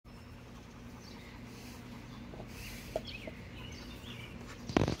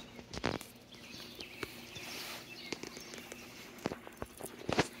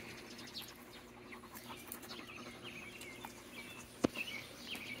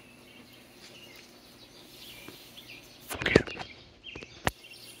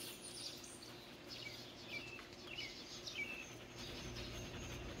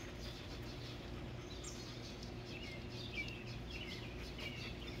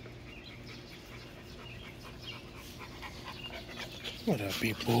What up,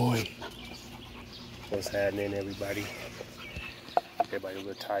 big boy? What's happening, everybody? Everybody a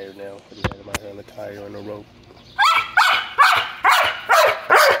little tired now. I just had him out here on the tire on the rope.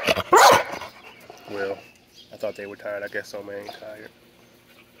 Well, I thought they were tired. I guess Soma ain't tired.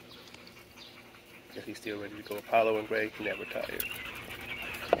 Guess he's still ready to go. Apollo and Gray never tired.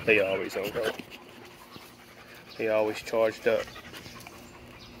 They always on go. They always charged up.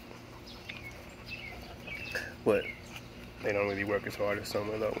 But they don't really work as hard as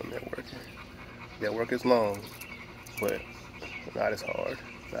Soma though when they're working. Their work is long, but not as hard,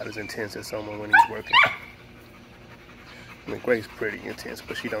 not as intense as Soma when he's working. I mean, Gray's pretty intense,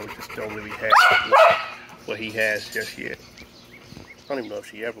 but she don't really have what he has just yet. I don't even know if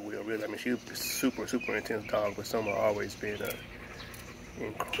she ever will, really. I mean, she's a super intense dog, but Soma always been an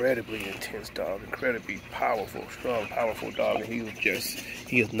incredibly intense dog, incredibly powerful, strong, powerful dog, and he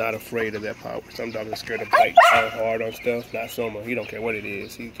is not afraid of that power. Some dogs are scared to bite hard on stuff. Not Soma. He don't care what it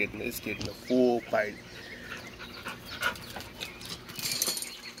is. It's getting a full bite.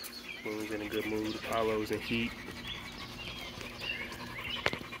 Moon's in a good mood. Apollo's in heat.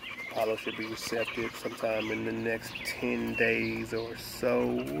 Apollo should be receptive sometime in the next 10 days or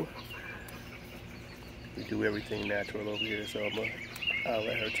so. We do everything natural over here, so I'll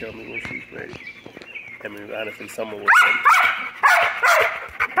let her tell me when she's ready. I mean, honestly, someone will tell me.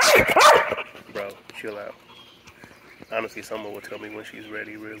 Bro, chill out. Honestly, someone will tell me when she's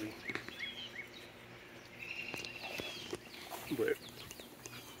ready, really. But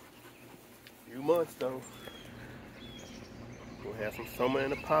a few months, though. We'll have some Soma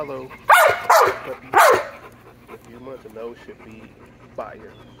and Apollo. In a few months, and those should be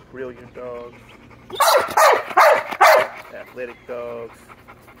fire. Brilliant dogs. Athletic dogs.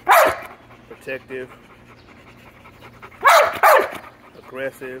 Protective.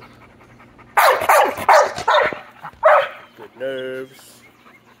 Aggressive. Good nerves.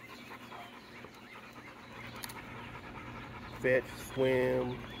 Fetch,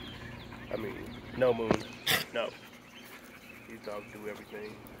 swim. I mean, no Moon. No. These dogs do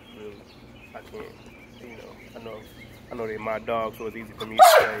everything. Really. I can't, I know they're my dogs, so it's easy for me to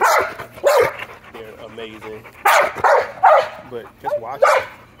say they're amazing. But just watch them.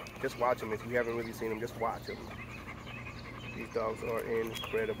 Just watch them. If you haven't really seen them, just watch them. These dogs are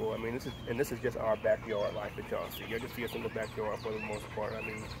incredible. I mean, this is just our backyard life that y'all see. You'll just see us in the backyard for the most part. I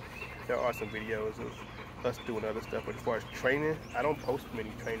mean, there are some videos of us doing other stuff, but as far as training, I don't post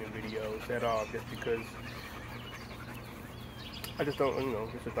many training videos at all, just because I just don't,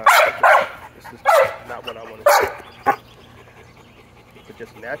 this is not what I want to do. But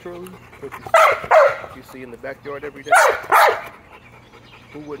just naturally, what you see in the backyard every day,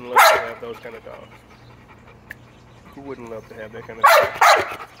 who wouldn't love to have those kind of dogs? Who wouldn't love to have that kind of dog?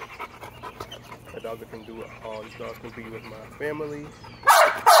 A dog that can do it all. These dogs can be with my family.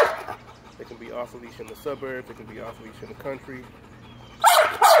 They can be off leash in the suburbs. They can be off leash in the country.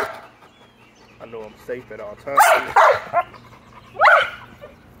 I know I'm safe at all times.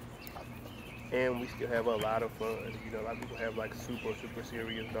 And we still have a lot of fun. A lot of people have like super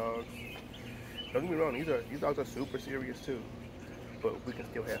serious dogs. Don't get me wrong, these dogs are super serious too. But we can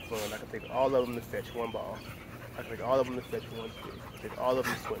still have fun. I can take all of them to fetch one ball. I can take all of them to fetch one stick. Take all of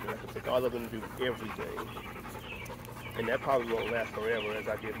them swimming. I can take all of them to do everything. And that probably won't last forever as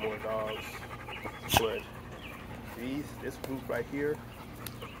I get more dogs. But this group right here,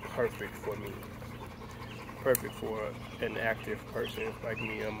 perfect for me. Perfect for an active person like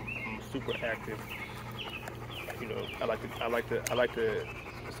me. I'm super active. I like to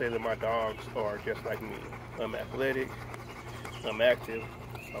say that my dogs are just like me. I'm athletic. I'm active.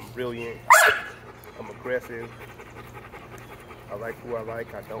 I'm brilliant. I'm aggressive. I like who I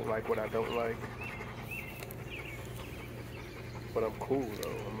like. I don't like what I don't like. But I'm cool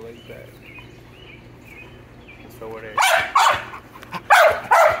though. I'm laid back. And so are they.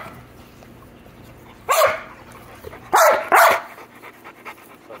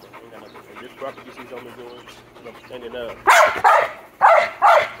 This property you see Soma doing, I'm standing up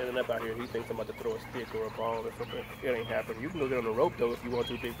out here. He thinks I'm about to throw a stick or a ball or something. It ain't happening. You can go get on the rope though if you want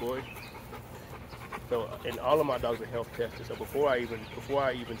to, big boy. So, and all of my dogs are health tested. So before I even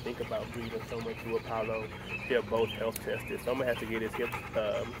think about breeding Soma to Apollo, they're both health tested. Soma has to get his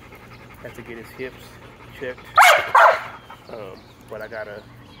hips checked. But I got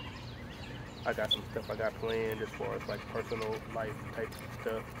some stuff I got planned as far as like personal life type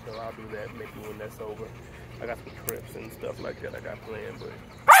stuff, so I'll do that maybe when that's over. I got some trips and stuff like that I got planned, but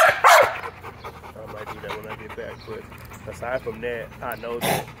I might do that when I get back. But aside from that, I know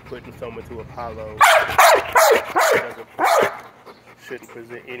that putting Soma to Apollo shouldn't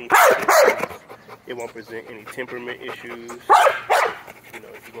present any issues. It won't present any temperament issues.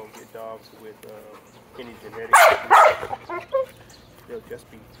 you won't get dogs with any genetic issues. They'll just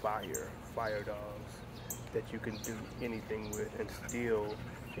be fire dogs that you can do anything with and still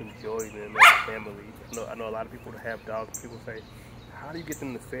enjoy them as a family. I know a lot of people that have dogs, people say, how do you get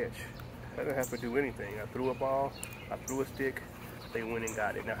them to fetch? I didn't have to do anything. I threw a ball, I threw a stick, they went and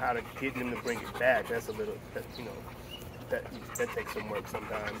got it. Now how to get them to bring it back, that's a little, you know, that takes some work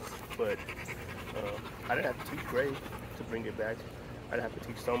sometimes. But I didn't have to teach Gray to bring it back. I didn't have to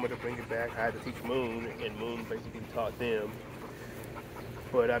teach Soma to bring it back. I had to teach Moon, and Moon basically taught them.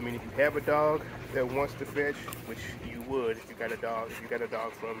 But I mean, if you have a dog that wants to fetch, which you would if you got a dog,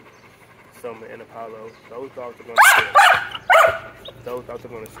 from Soma and Apollo, those dogs are going to swim. Those dogs are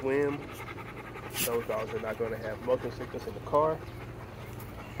going to swim. Those dogs are not going to have motion sickness in the car.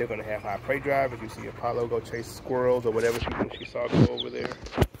 They're going to have high prey drive. If you see Apollo go chase squirrels or whatever she saw go over there,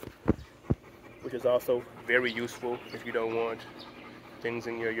 which is also very useful if you don't want things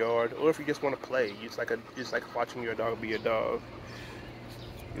in your yard, or if you just want to play. It's like watching your dog be a dog.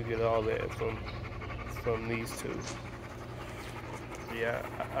 You get all that from these two. Yeah,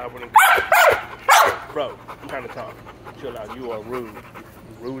 I wouldn't. Bro, I'm trying to talk. Chill out. You are rude.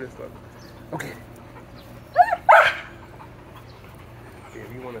 You're rude as fuck. Okay.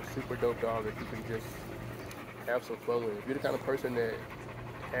 If you want a super dope dog that you can just have some fun with, if you're the kind of person that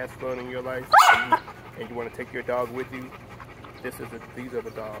has fun in your life and you want to take your dog with you, these are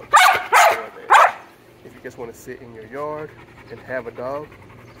the dogs for that. If you just want to sit in your yard and have a dog,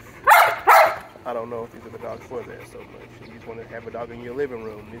 I don't know if these are the dogs for that so much. If you just want to have a dog in your living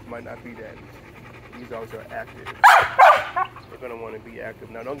room, these might not be that. These dogs are active. They're going to want to be active.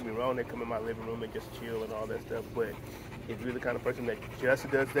 Now, don't get me wrong, they come in my living room and just chill and all that stuff, but if you're the kind of person that just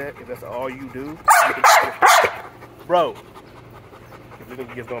does that, if that's all you do, bro, if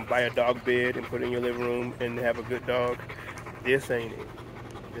you're just going to buy a dog bed and put it in your living room and have a good dog, this ain't it.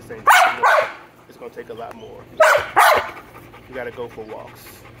 This ain't it. It's going to take a lot more. You got to go for walks.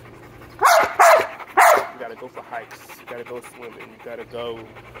 You got to go for hikes. You got to go swimming. You got to go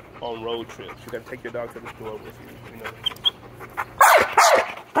on road trips. You got to take your dog to the store with you. You know.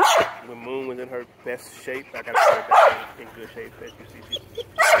 When Moon was in her best shape, I got her back in good shape. As you see,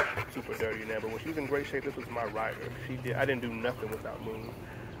 she's super dirty now. But when she was in great shape, this was my rider. I didn't do nothing without Moon.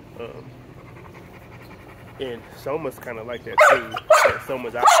 And Soma's kind of like that too.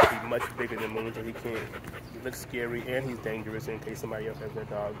 Soma's obviously much bigger than Moon, so he looks scary and he's dangerous in case somebody else has their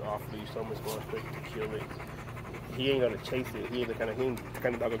dog off leash. Soma's going straight to kill it. He ain't gonna chase it. He ain't the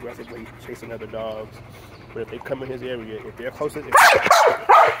kind of dog aggressive where he's chasing other dogs. But if they come in his area, if they're close, if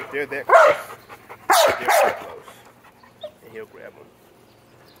they're that close, and he'll grab them.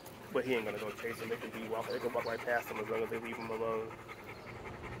 But he ain't gonna go chase them. They can walk right past them as long as they leave him alone.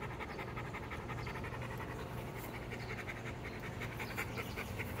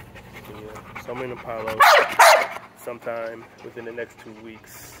 Yeah, so I'm in Apollo. Sometime within the next 2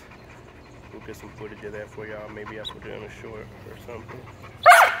 weeks, we'll get some footage of that for y'all. Maybe I'll put it on a short or something.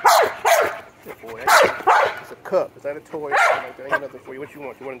 Yeah, boy, it's a cup. It's not a toy. Like that. Ain't nothing for you. What you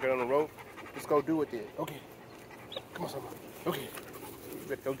want? You want to get on the rope? Just go do it then. Okay. Come on, somebody. Okay. You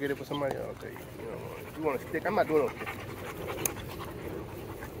better go get it for somebody else. Okay. You want a stick? I'm not doing no stick.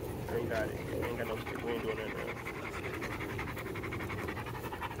 I ain't got it. I ain't got no stick. We ain't doing that now.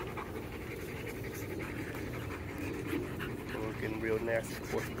 Getting real nasty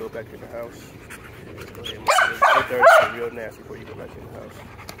before you go back in the house. It's real nasty before you go back in the house.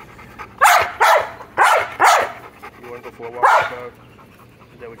 You want to go for a walk, dog?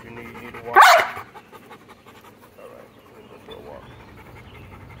 Is that what you need? You need a walk? Alright, we're going to go for a walk.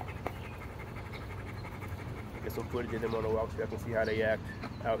 Get some footage of them on the walk so y'all can see how they act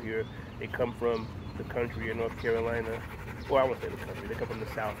out here. They come from the country in North Carolina. Well, I won't say the country. They come from the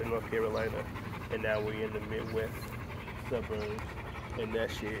South in North Carolina. And now we're in the Midwest suburbs, and that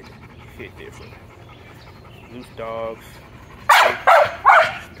shit hit different. Loose dogs,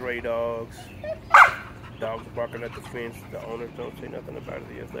 stray dogs, dogs barking at the fence. The owners don't say nothing about it.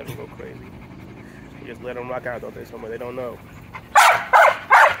 They just let them go crazy. They just let them rock out, don't they? Somebody they don't know.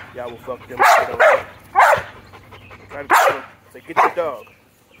 Y'all will fuck them if they don't know. Try to get them. Say, get your dog.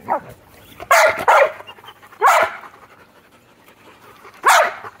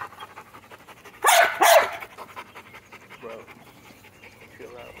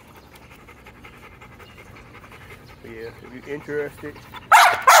 Yeah, if you're interested,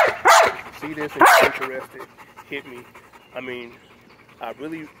 see this and you're interested, hit me. I mean,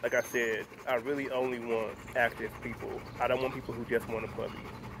 like I said, I really only want active people. I don't want people who just want a puppy.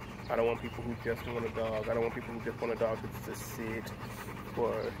 I don't want people who just want a dog. I don't want people who just want a dog to sit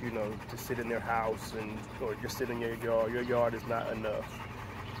or, to sit in their house or just sit in your yard. Your yard is not enough.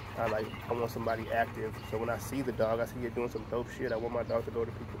 I want somebody active. So when I see the dog, I see it doing some dope shit. I want my dog to go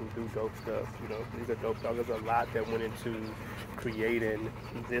to people who do dope stuff. You know, these are dope dogs. There's a lot that went into creating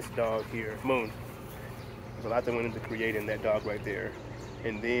this dog here, Moon. There's a lot that went into creating that dog right there.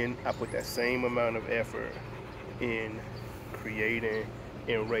 And then I put that same amount of effort in creating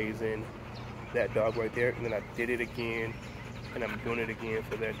and raising that dog right there. And then I did it again, and I'm doing it again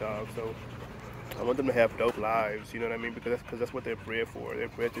for that dog. So I want them to have dope lives, you know what I mean? Because that's what they're bred for. They're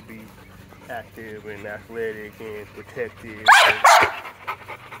bred to be active and athletic and protective and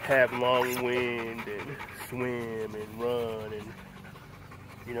have long wind and swim and run, and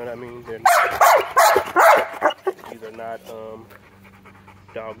you know what I mean? These are not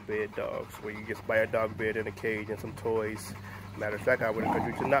dog bed dogs where you just buy a dog bed in a cage and some toys. Matter of fact, I would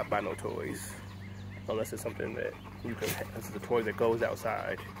encourage you to not buy no toys unless it's something that you can. This is a toy that goes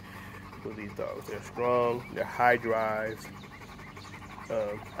outside. With these dogs, they're strong, they're high drive.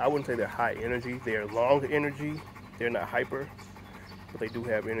 I wouldn't say they're high energy, they're long energy. They're not hyper, but they do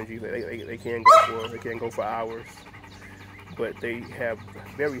have energy. They can go for hours, but they have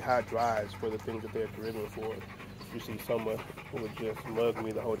very high drives for the things that they're driven for. You see Summer would just mug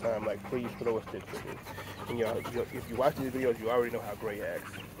me the whole time, like, please throw a stick to me. And if you watch these videos, you already know how Gray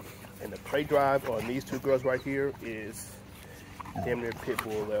acts. And the prey drive on these two girls right here is damn near pit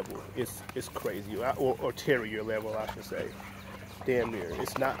bull level. It's crazy, or terrier level, I should say. Damn near.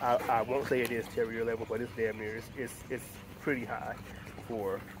 It's not. I won't say it is terrier level, but it's damn near. It's pretty high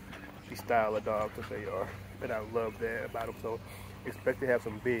for the style of dogs that they are, and I love that about them. So expect to have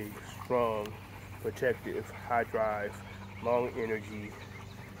some big, strong, protective, high drive, long energy,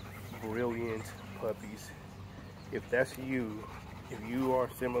 brilliant puppies. If that's you, if you are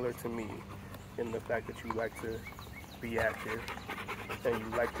similar to me in the fact that you like to be active and you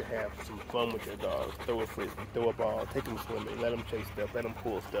like to have some fun with your dogs, throw a frisbee, throw a ball, take them swimming, let them chase stuff, let them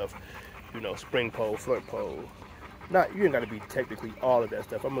pull stuff, you know, spring pole, flirt pole. You ain't got to be technically all of that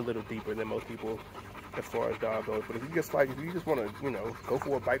stuff. I'm a little deeper than most people as far as dog goes, but if you just want to, you know, go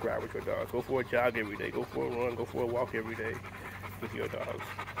for a bike ride with your dog, go for a jog every day, go for a run, go for a walk every day with your dogs,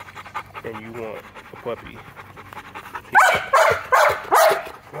 and you want a puppy,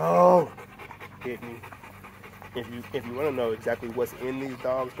 oh, hit me. If you want to know exactly what's in these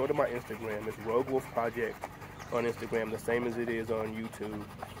dogs, go to my Instagram. It's Rogue Wolf Project on Instagram, the same as it is on YouTube.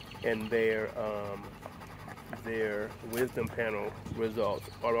 And their wisdom panel results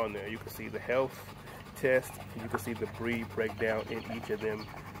are on there. You can see the health test, you can see the breed breakdown in each of them.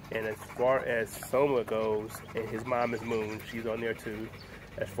 And as far as Soma goes, and his mom is Moon, she's on there too.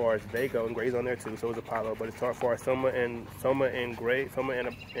 As far as they go, and Gray's on there too, so is Apollo. But as far as Soma and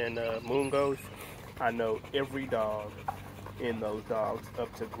Moon goes, I know every dog in those dogs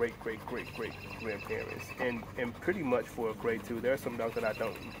up to great grandparents, and pretty much for a Gray too. There are some dogs that I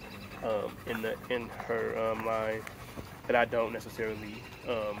don't in her line that I don't necessarily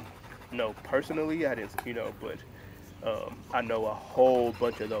know personally. I didn't, you know, but I know a whole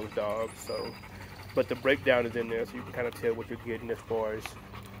bunch of those dogs. So, but the breakdown is in there, so you can kind of tell what you're getting as far as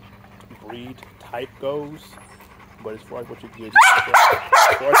breed type goes. But as far as what you're getting,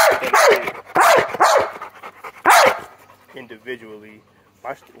 individually,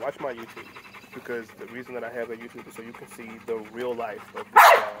 watch my YouTube, because the reason that I have a YouTube is so you can see the real life of these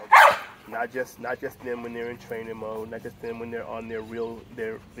dogs, not just them when they're in training mode, not just them when they're on their real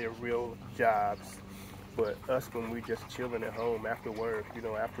jobs, but us when we're just chilling at home after work, you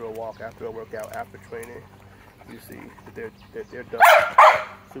know, after a walk, after a workout, after training. You see that they're dogs,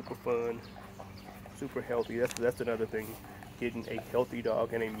 super fun, super healthy. That's another thing, getting a healthy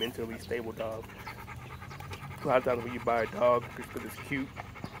dog and a mentally stable dog. A lot of times when you buy a dog just because it's cute,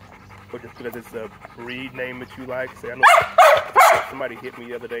 or just because it's a breed name that you like, say, I know somebody hit me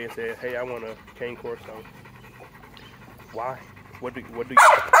the other day and said, hey, I want a cane corso. Why? What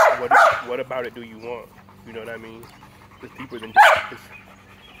about it do you want? You know what I mean? It's deeper than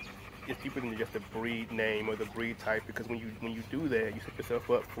just a breed name or the breed type, because when you do that, you set yourself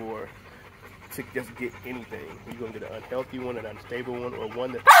up to just get anything. You're gonna get an unhealthy one, an unstable one, or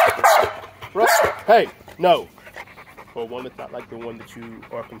one that's hey, no, or one that's not like the one that you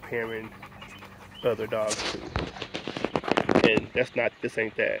are comparing other dogs to. And this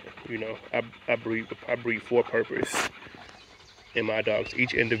ain't that. You know, I breed for purpose. In my dogs,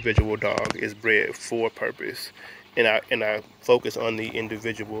 each individual dog is bred for purpose, and I focus on the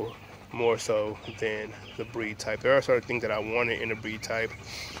individual more so than the breed type. There are certain things that I wanted in a breed type,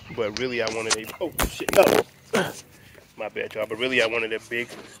 but really I wanted my bad, y'all. But really I wanted a big,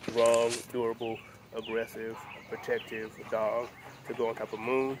 strong, durable, aggressive, protective dog to go on top of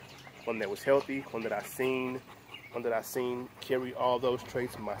Moon, one that was healthy, one that I seen one that I seen carry all those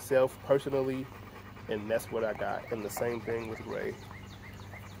traits myself personally, and that's what I got. And the same thing with Gray.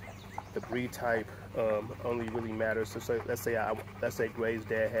 The breed type only really matters. So let's say Gray's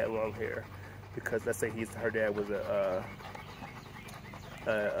dad had long hair, because let's say her dad was a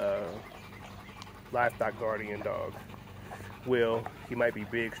livestock guardian dog. Well, he might be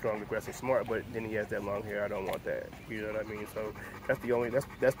big, strong, aggressive, smart, but then he has that long hair. I don't want that. You know what I mean? So that's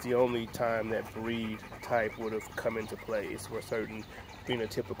the only time that breed type would have come into play, is for certain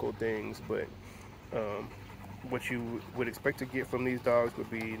phenotypical things. But what you would expect to get from these dogs would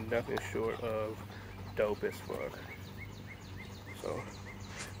be nothing short of dope as fuck. So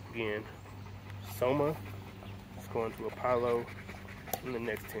again, Soma is going to Apollo in the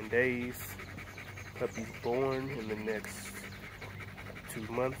next 10 days. Puppy's born in the next 2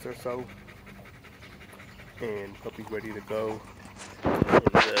 months or so, and puppy's ready to go in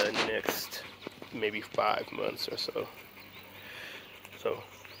the next maybe 5 months or so. So,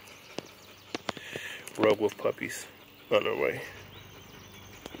 Rogue Wolf puppies on their way.